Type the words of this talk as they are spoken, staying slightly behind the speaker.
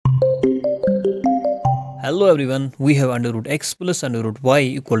Hello everyone, we have under root x plus under root y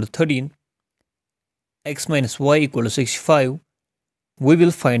equal to 13, x minus y equal to 65. We will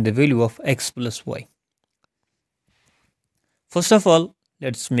find the value of x plus y. First of all,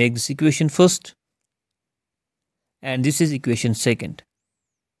 let's make this equation first, and this is equation second.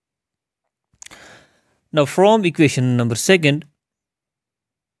 Now from equation number second,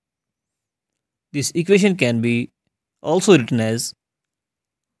 this equation can be also written as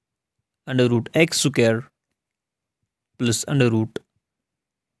under root x square plus minus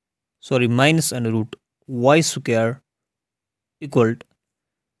under root y square equal to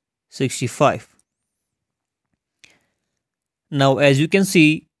 65. Now as you can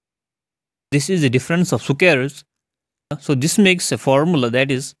see, this is the difference of squares. So this makes a formula that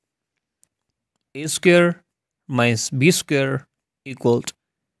is a square minus b square equals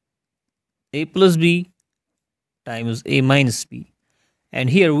a plus b times a minus b. And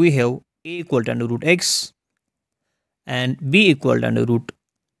here we have a equal to under root x and b equal to under root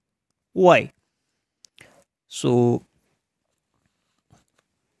y. So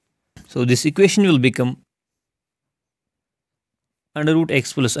this equation will become under root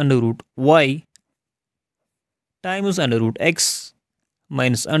x plus under root y times under root x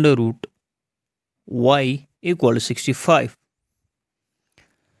minus under root y equal to 65.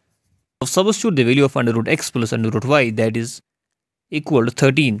 Now substitute the value of under root x plus under root y, that is equal to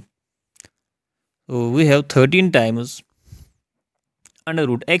 13. So we have 13 times under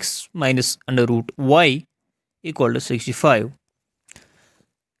root x minus under root y equal to 65.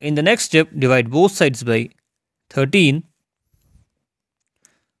 In the next step, divide both sides by 13.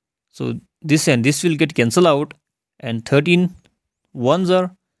 So this and this will get cancelled out, and 13 ones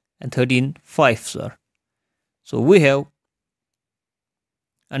are and 13 fives are. So we have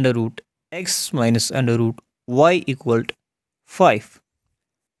under root x minus under root y equal to 5.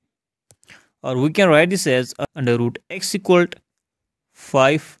 Or we can write this as under root x equal to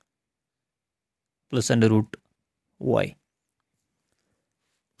 5 plus under root y.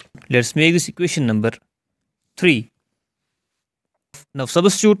 Let's make this equation number 3. Now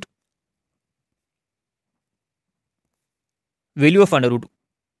substitute value of under root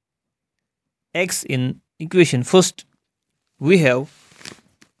x in equation first. We have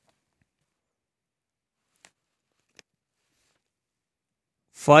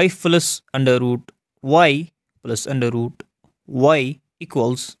five plus under root y plus under root y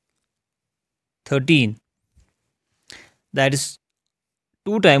equals 13. That is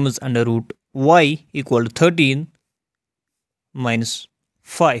 2 times under root y equal to 13 minus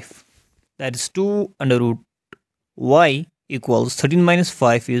 5. That is 2 under root y equals 13 minus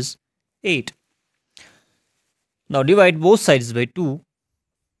 5 is 8. Now divide both sides by 2.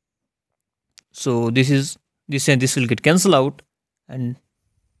 So this and this will get cancelled out, and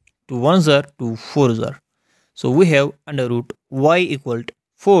 2 ones are, 2 fours are. So we have under root y equal to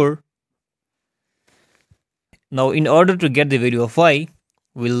 4. Now in order to get the value of y,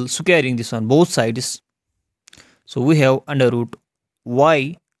 we'll squaring this on both sides. So we have under root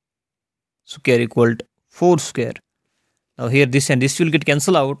y square equal to 4 square. Now here this and this will get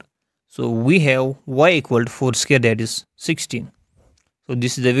cancelled out. So we have y equal to 4 square, that is 16. So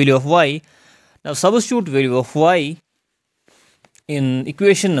this is the value of y. Now substitute value of y in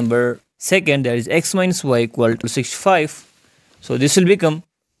equation number second, that is x minus y equal to 65. So this will become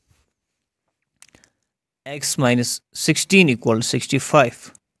x minus 16 equal to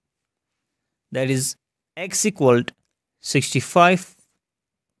 65. That is x equal to 65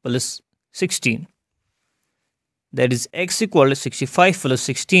 plus 16. That is x equal to 65 plus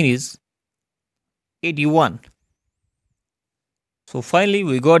 16 is 81. So finally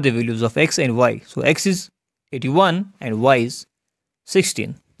we got the values of x and y. So x is 81 and y is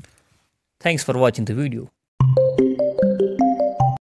 16. Thanks for watching the video.